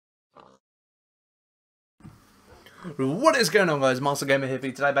What is going on, guys? Master Gamer here for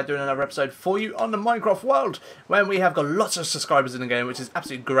you today by doing another episode for you on the Minecraft world, where we have got lots of subscribers in the game, which is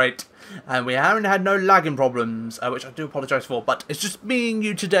absolutely great, and we haven't had no lagging problems, which I do apologise for, but it's just me and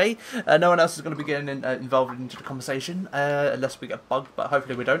you today. No one else is going to be getting involved into the conversation, unless we get bugged, but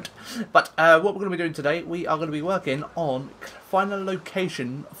hopefully we don't. But what we're going to be doing today, we are going to be working on finding a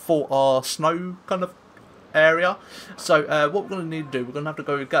location for our snow kind of area. So what we're going to need to do, we're going to have to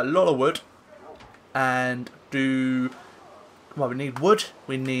go get a lot of wood, and well, we need wood,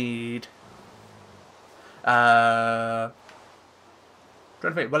 we need trying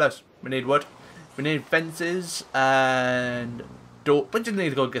to think, what else? We need wood, we need fences, and door. We just need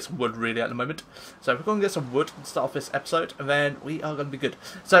to go and get some wood really at the moment. So we're going to get some wood and start off this episode, and then we are going to be good.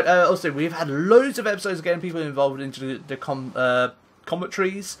 So also, we've had loads of episodes getting people involved into the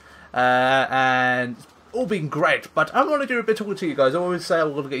commentaries, and all been great, but I want to do a bit of talking to you guys. I always say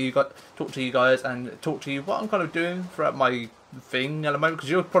I'm going to get you guys, talk to you guys, and talk to you what I'm kind of doing throughout my thing at the moment, because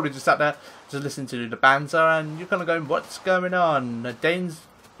you're probably just sat there just listening to the banter, and you're kind of going, "What's going on?" Dane's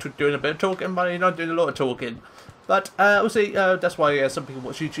doing a bit of talking, but he's not doing a lot of talking. But obviously, that's why some people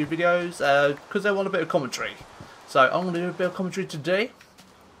watch YouTube videos, because they want a bit of commentary. So I'm going to do a bit of commentary today.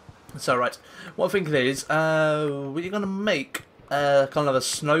 So right, what I'm thinking is, we're going to make kind of a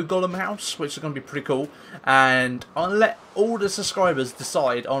snow golem house, which is going to be pretty cool, and I'll let all the subscribers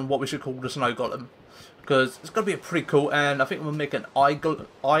decide on what we should call the snow golem, because it's going to be pretty cool, and I think we'll make an iron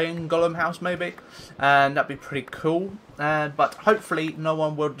golem house maybe, and that'd be pretty cool. But hopefully no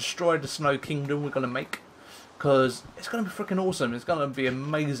one will destroy the snow kingdom we're going to make, because it's going to be freaking awesome. It's going to be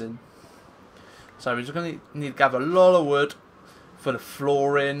amazing. So we're just going to need to gather a lot of wood for the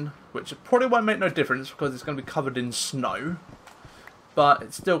flooring, which probably won't make no difference because it's going to be covered in snow. But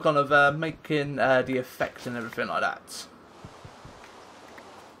it's still kind of making the effect and everything like that.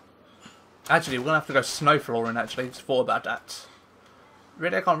 Actually, we're going to have to go snow flooring, actually. Just thought about that.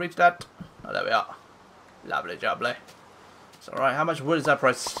 Really, I can't reach that? Oh, there we are. Lovely jubbly. It's alright. How much wood is that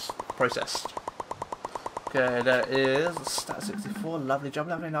processed? Okay, there is stat 64. Lovely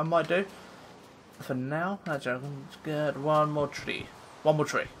jubbly. I think that might do. For now, actually, I'm going to get one more tree. One more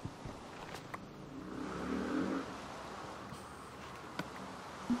tree.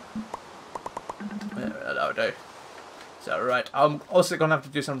 That'll do. So right, I'm also going to have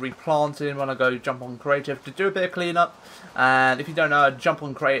to do some replanting when I go jump on creative to do a bit of cleanup. And if you don't know, I jump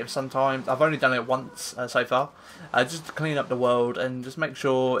on creative sometimes. I've only done it once so far, just to clean up the world and just make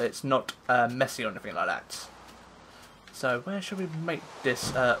sure it's not messy or anything like that. So where should we make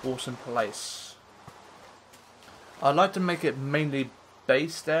this awesome place? I'd like to make it mainly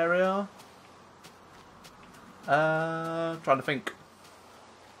based area. Trying to think.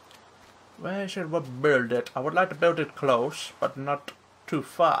 Where should we build it? I would like to build it close, but not too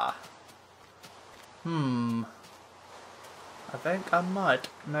far. I think I might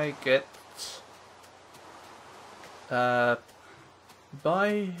make it by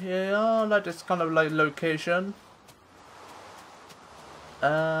here, like this kind of like location.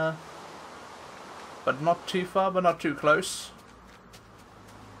 But not too far, but not too close.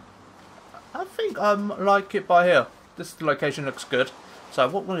 I think I like it by here. This location looks good. So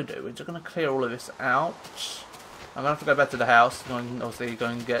what we're going to do, we're just going to clear all of this out. I'm going to have to go back to the house. And obviously go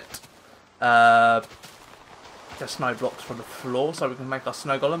and get the snow blocks from the floor so we can make our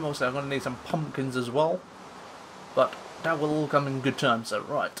snow golem. Also, I'm going to need some pumpkins as well. But that will all come in good time. So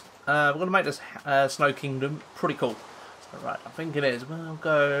right, we're going to make this snow kingdom pretty cool. So right, I think it is. We'll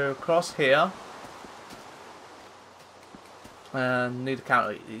go across here. And need to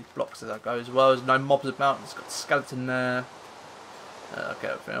count these blocks as I go as well. There's no mobs about. It's got a skeleton there. Okay,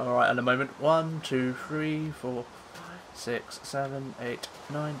 everything alright at the moment. 1, 2, 3, 4, 5, 6, 7, 8,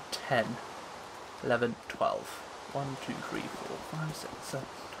 9, 10, 11, 12. 1, 2, 3, 4, 5, 6, 7.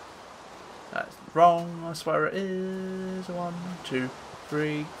 That's wrong, I swear it is. 1, 2,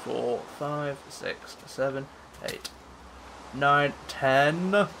 3, 4, 5, 6, 7, 8, 9,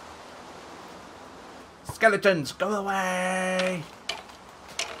 10. Skeletons, go away!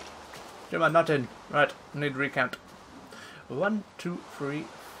 Do my nothing. Right, I need to recount. 1, 2, 3,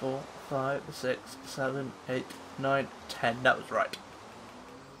 4, 5, 6, 7, 8, 9, 10. That was right.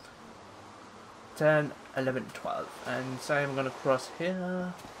 10, 11, 12. And same, I'm going to cross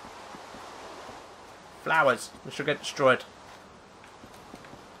here. Flowers. We should get destroyed.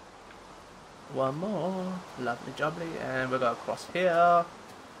 One more. Lovely jubbly. And we're going to cross here.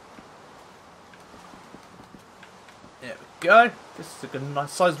 There we go. This is a good,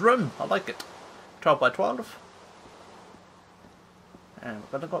 nice sized room. I like it. 12 by 12. And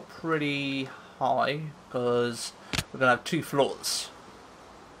we're going to go pretty high because we're going to have 2 floors.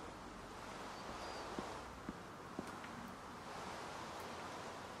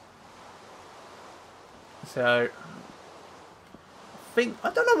 So I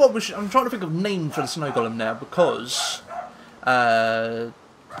don't know what we should. I'm trying to think of names for the snow golem now because there's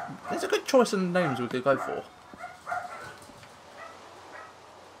a good choice in names we could go for.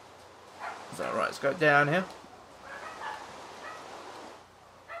 So right, let's go down here.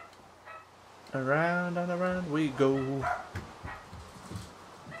 Around and around we go.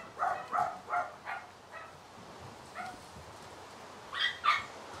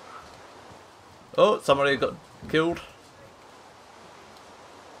 Oh, somebody got killed.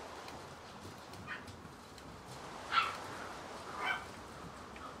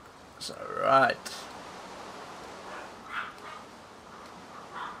 So, right.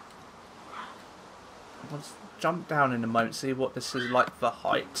 Let's jump down in a moment, see what this is like for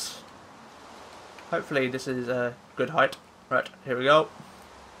height. Hopefully this is a good height. Right, here we go.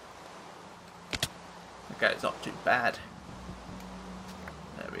 Okay, it's not too bad.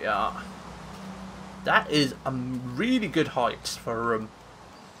 There we are. That is a really good height for a room.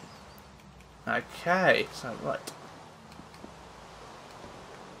 Okay, so right.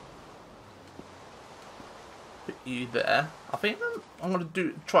 Put you there. I think I'm going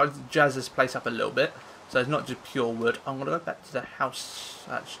to try to jazz this place up a little bit. So it's not just pure wood. I'm going to go back to the house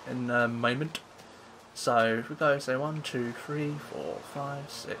in a moment. So if we go, say 1, 2, 3, 4, 5,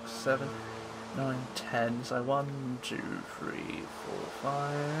 6, 7, 9, 10. So 1, 2, 3, 4,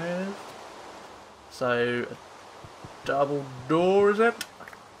 5. So a double door, is it?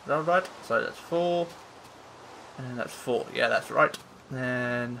 Is that right? So that's 4. And that's 4. Yeah, that's right.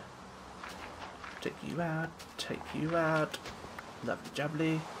 Then take you out. Lovely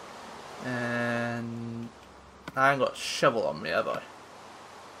jubbly. And I ain't got a shovel on me, have I?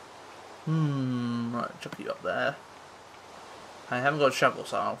 Right, chuck you up there. I haven't got a shovel,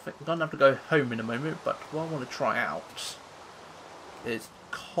 so I think I'm going to have to go home in a moment, but what I want to try out is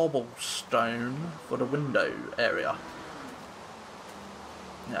cobblestone for the window area.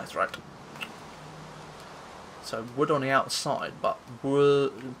 Yeah, that's right. So wood on the outside, but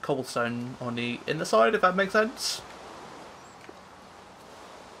wood, cobblestone on the inner side, if that makes sense.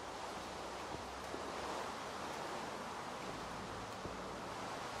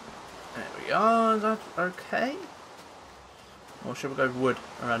 There we are, is that okay? Or should we go wood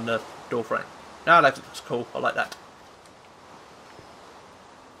around the door frame? No, that looks cool, I like that.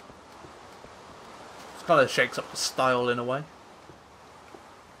 It kind of shakes up the style in a way.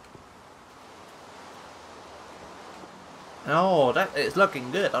 Oh, that is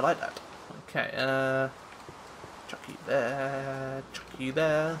looking good, I like that. Okay, chuck you there, chuck you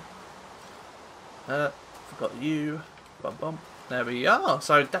there. Forgot you. Bum bum. There we are.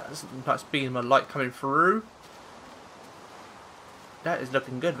 So that's a nice beam of light coming through. That is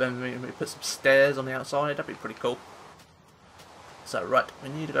looking good. Then we put some stairs on the outside. That'd be pretty cool. So right, we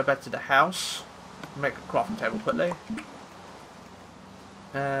need to go back to the house. Make a crafting table quickly.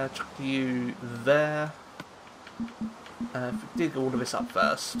 Chuck you there. If we dig all of this up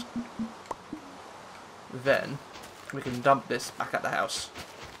first, then we can dump this back at the house.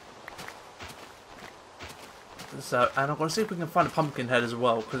 So, and I'm going to see if we can find a pumpkin head as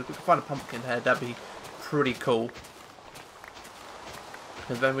well, because if we can find a pumpkin head, that'd be pretty cool.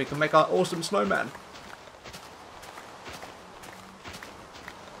 And then we can make our awesome snowman.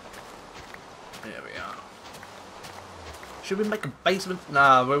 There we are. Should we make a basement?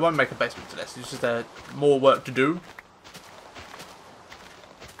 Nah, we won't make a basement to this. It's just more work to do.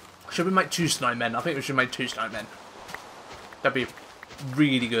 Should we make 2 snowmen? I think we should make 2 snowmen. That'd be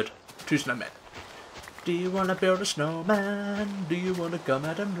really good. 2 snowmen. Do you want to build a snowman? Do you want to come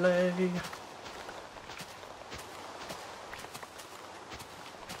out and play?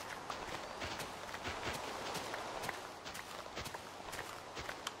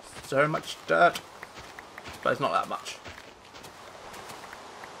 So much dirt. But it's not that much.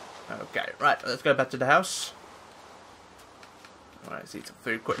 Okay, right, let's go back to the house. Alright, let's eat some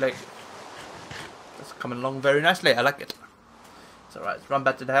food quickly. That's coming along very nicely, I like it. So right, let's run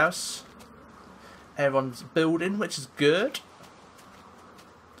back to the house. Everyone's building, which is good.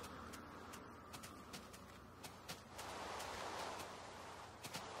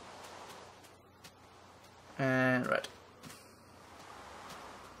 And right.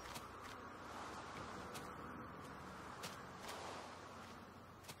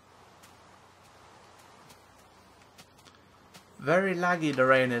 Very laggy the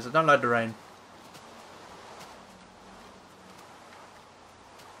rain is. I don't like the rain.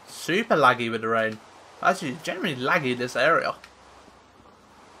 Super laggy with the rain. Actually, generally laggy this area.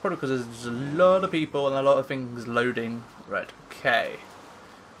 Probably because there's a lot of people and a lot of things loading. Right, okay.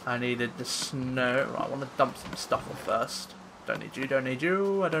 I needed the snow. Right, I want to dump some stuff off first. Don't need you, don't need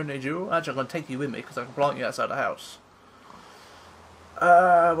you, I don't need you. Actually, I'm going to take you with me because I can plant you outside the house.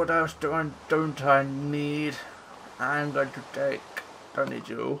 What else don't I need? I'm going to take... Don't need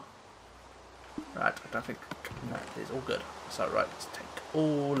you. Right, I don't think that is all good. So, right, let's take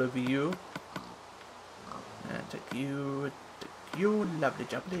all of you. And take you, lovely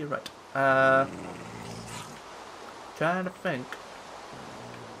jubbly. Right. Trying to think.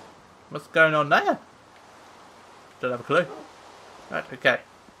 What's going on there? Don't have a clue. Right, okay.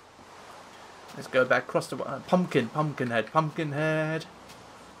 Let's go back across the pumpkin head.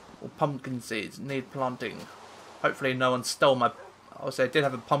 Or pumpkin seeds need planting. Hopefully no one stole my... Obviously I did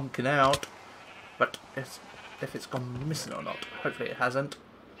have a pumpkin out, but if it's gone missing or not. Hopefully it hasn't.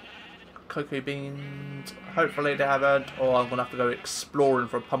 Cocoa beans. Hopefully they haven't. Or I'm gonna have to go exploring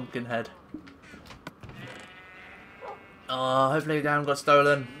for a pumpkin head. Oh, hopefully they haven't got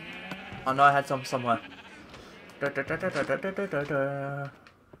stolen. I know I had some somewhere. Right.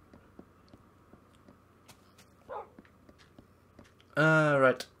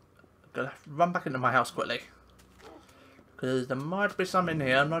 Gotta run back into my house quickly. Because there might be some in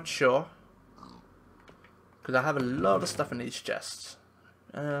here, I'm not sure. Because I have a lot of stuff in these chests.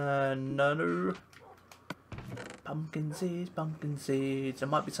 No. Pumpkin seeds. There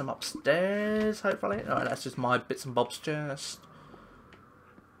might be some upstairs, hopefully. Alright, that's just my bits and bobs chest.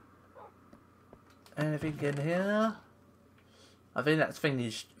 Anything in here? I think that's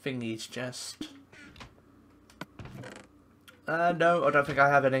thingy's chest. No, I don't think I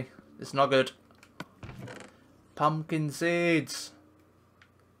have any. It's not good. Pumpkin seeds.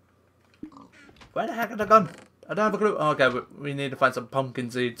 Where the heck have they gone? I don't have a clue. Oh, okay, we need to find some pumpkin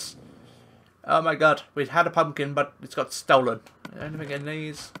seeds. Oh my god, we had a pumpkin, but it's got stolen. Anything in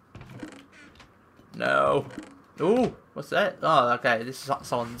these? No. Ooh, what's that? Oh, okay, this is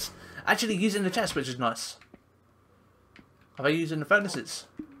someone's actually using the chest, which is nice. Are they using the furnaces?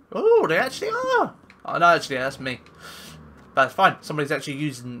 Oh, they actually are. Oh, no, actually, that's me. That's fine. Somebody's actually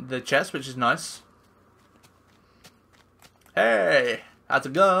using the chest, which is nice. Hey, how's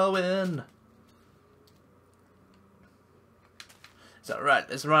it going? So, right,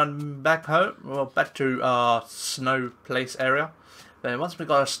 let's run back home. Well, back to our snow place area. Then once we've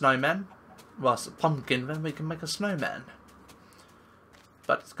got a snowman, well, it's a pumpkin, then we can make a snowman.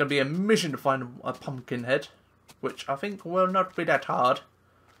 But it's going to be a mission to find a pumpkin head, which I think will not be that hard.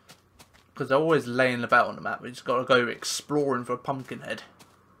 Because they're always laying about on the map. We just got to go exploring for a pumpkin head.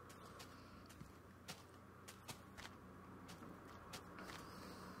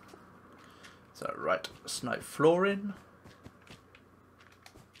 So, right, snow flooring.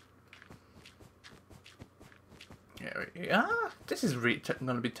 Yeah, this is really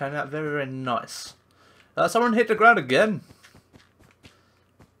going to be turning out very, very nice. Someone hit the ground again.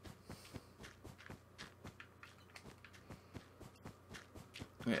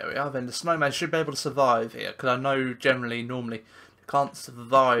 There we are, then the snowman should be able to survive here, because I know normally it can't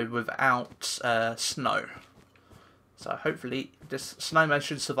survive without snow. So hopefully this snowman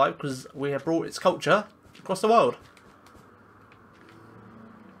should survive, because we have brought its culture across the world.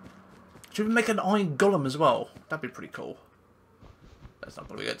 Should we make an iron golem as well? That'd be pretty cool. That's not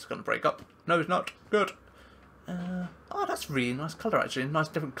going to be good, it's going to break up. No, it's not. Good. Oh, that's really nice colour actually, nice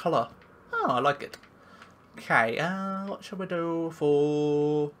different colour. Oh, I like it. Okay, what shall we do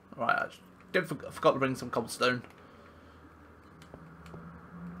for... Right, I forgot to bring some cobblestone.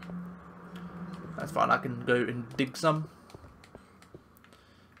 That's fine, I can go and dig some.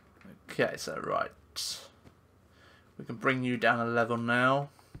 Okay, so right. We can bring you down a level now.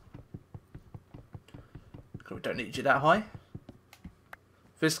 We don't need you that high.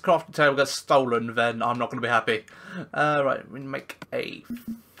 If this crafting table gets stolen, then I'm not going to be happy. Right, we make a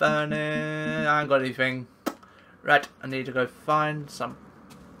furnace. I ain't got anything. Right, I need to go find some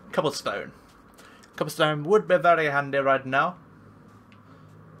cobblestone. Cobblestone would be very handy right now.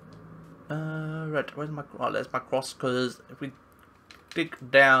 Right, where's my... Well, there's my cross, because if we dig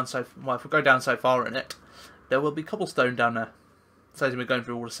down so... Well, if we go down so far in it, there will be cobblestone down there. Saves me going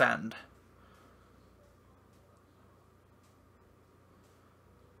through all the sand.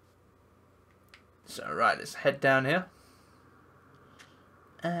 So, right, let's head down here.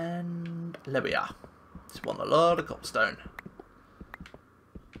 And there we are. Just want a lot of cobblestone.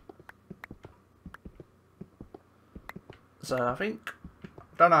 So, I think...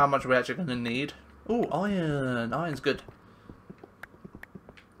 Don't know how much we're actually going to need. Oh, iron. Iron's good.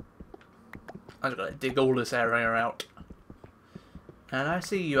 I just got to dig all this area out. And I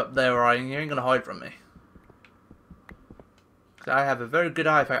see you up there, Ryan. You ain't going to hide from me. I have a very good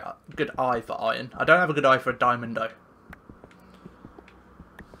eye for iron. I don't have a good eye for a diamond though.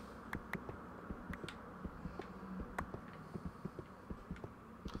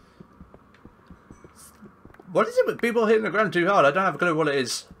 What is it with people hitting the ground too hard? I don't have a clue what it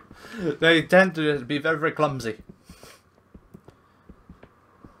is. They tend to be very, very clumsy.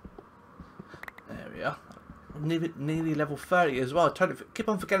 There we are. Nearly level 30 as well. I totally keep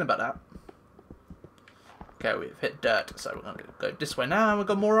on forgetting about that. Okay, we've hit dirt, so we're going to go this way now, and we've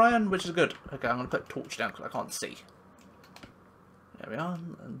got more iron, which is good. Okay, I'm going to put a torch down because I can't see. There we are.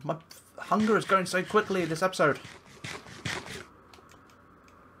 My hunger is going so quickly in this episode.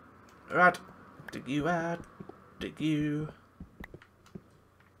 Right, dig you out, dig you.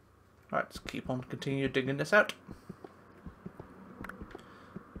 Right, let's keep on continue digging this out.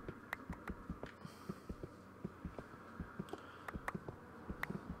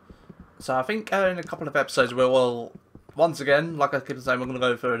 So I think in a couple of episodes we will, once again, like I keep saying, we're going to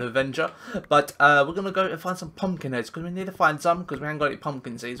go for an adventure. But we're going to go and find some pumpkin heads, because we need to find some, because we haven't got any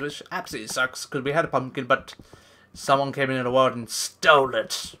pumpkin seeds, which absolutely sucks, because we had a pumpkin, but someone came into the world and stole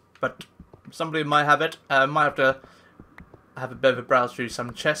it. But somebody might have it. Might have to have a bit of a browse through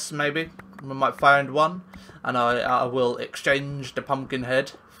some chests, maybe. We might find one, and I will exchange the pumpkin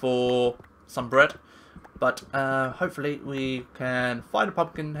head for some bread. But hopefully we can find a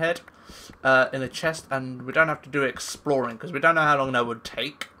pumpkin head in a chest, and we don't have to do exploring, because we don't know how long that would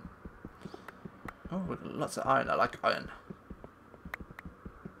take. Oh, we've got lots of iron. I like iron.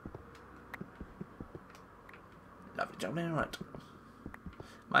 Lovely jubbly, right.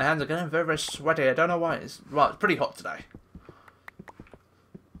 My hands are getting very, very sweaty. I don't know why. It's pretty hot today.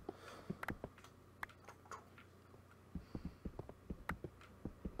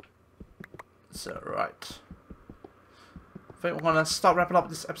 So, right. I think we're going to start wrapping up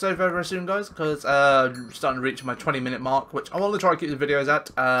this episode very, very soon, guys, because I'm starting to reach my 20-minute mark, which I want to try to keep the videos at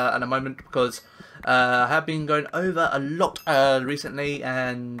a moment, because I have been going over a lot recently,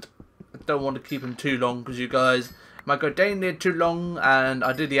 and I don't want to keep them too long, because you guys might go dang near too long, and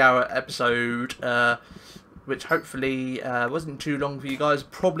I did the hour episode, which hopefully wasn't too long for you guys.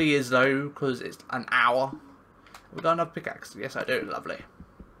 Probably is, though, because it's an hour. We've got another pickaxe. Yes, I do. Lovely.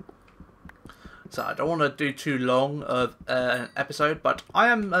 So I don't want to do too long of an episode, but I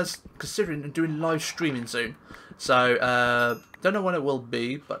am considering doing live streaming soon. So don't know when it will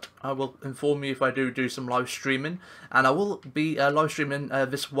be, but I will inform you if I do some live streaming, and I will be live streaming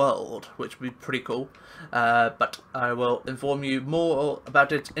this world, which will be pretty cool. But I will inform you more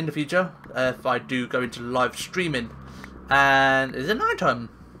about it in the future if I do go into live streaming. And is it night time?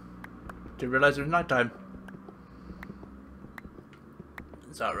 Didn't realise it was night time.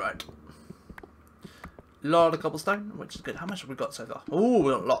 Is that right? Lot of cobblestone, which is good. How much have we got so far? Oh,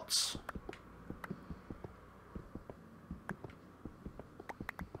 we got lots.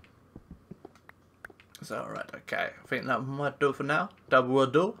 So, alright, okay. I think that might do it for now. Double will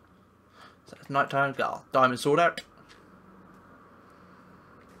do. So it's night time. Got our diamond sword out.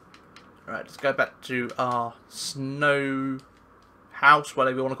 Alright, let's go back to our snow house,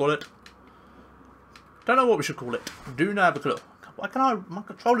 whatever you want to call it. Don't know what we should call it. Do not have a clue. Why can I? My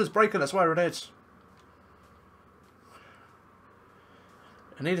controller's breaking, I swear it is.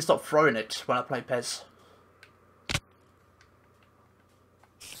 I need to stop throwing it when I play PES.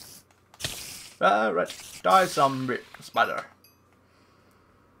 Right, die some spider.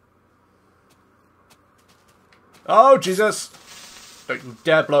 Oh, Jesus! Don't you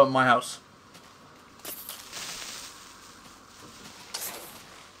dare blow up my house.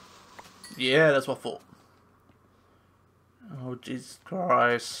 Yeah, that's what I thought. Oh, Jesus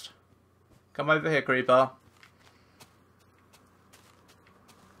Christ. Come over here, creeper.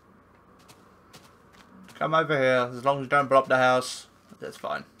 Come over here, as long as you don't blow up the house, that's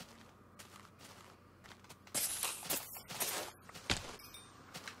fine.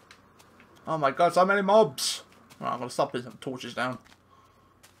 Oh my god, so many mobs! Right, I'm gonna stop putting some torches down.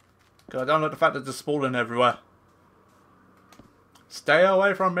 Because I don't like the fact that they're spawning everywhere. Stay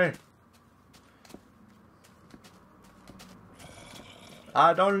away from me!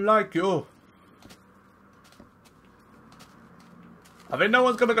 I don't like you! I think no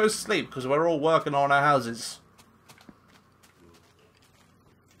one's going to go to sleep because we're all working on our houses.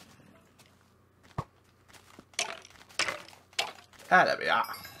 Ah, there we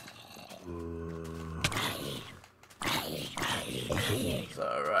are.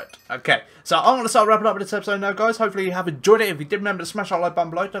 So, right. Okay. So, I'm going to start wrapping up this episode now, guys. Hopefully you have enjoyed it. If you did, remember to smash that like button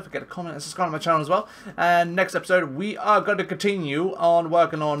below. Don't forget to comment and subscribe to my channel as well. And next episode, we are going to continue on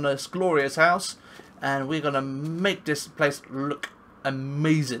working on this glorious house. And we're going to make this place look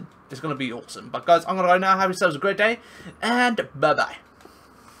amazing. It's going to be awesome. But guys, I'm going to go now. Have yourselves a great day. And bye-bye.